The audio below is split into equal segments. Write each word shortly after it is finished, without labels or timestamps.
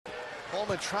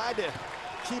Ballin tried to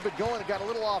keep it going. It got a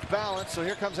little off balance. So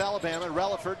here comes Alabama.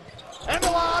 Relaford. And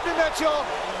the lob to Mitchell.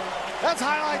 That's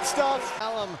highlight stuff.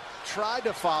 Allen tried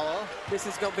to follow. This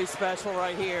is going to be special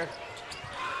right here.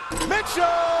 Mitchell!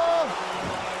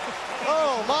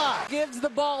 Oh, my. Gives the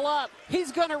ball up.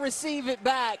 He's going to receive it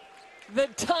back. The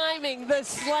timing, the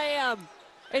slam.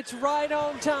 It's right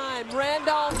on time.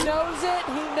 Randolph knows it.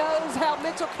 He knows how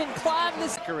Mitchell can climb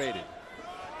this. Decorated.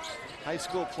 High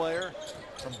school player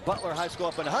from Butler High School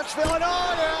up in Huntsville. And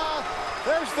oh, yeah,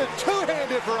 there's the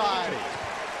two-handed variety.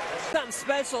 Something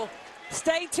special.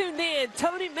 Stay tuned in.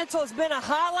 Tony Mitchell has been a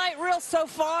highlight reel so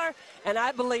far, and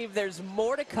I believe there's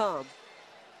more to come.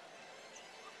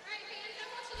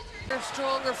 They're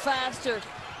stronger, faster.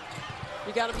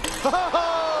 You got to.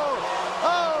 Oh,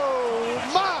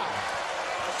 my!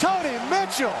 Tony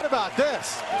Mitchell. What about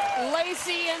this?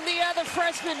 Lacey and the other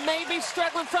freshmen may be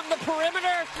struggling from the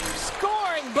perimeter,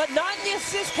 scoring, but not in the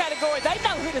assist category. They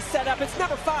know who to set up. It's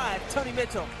number 5, Tony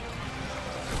Mitchell.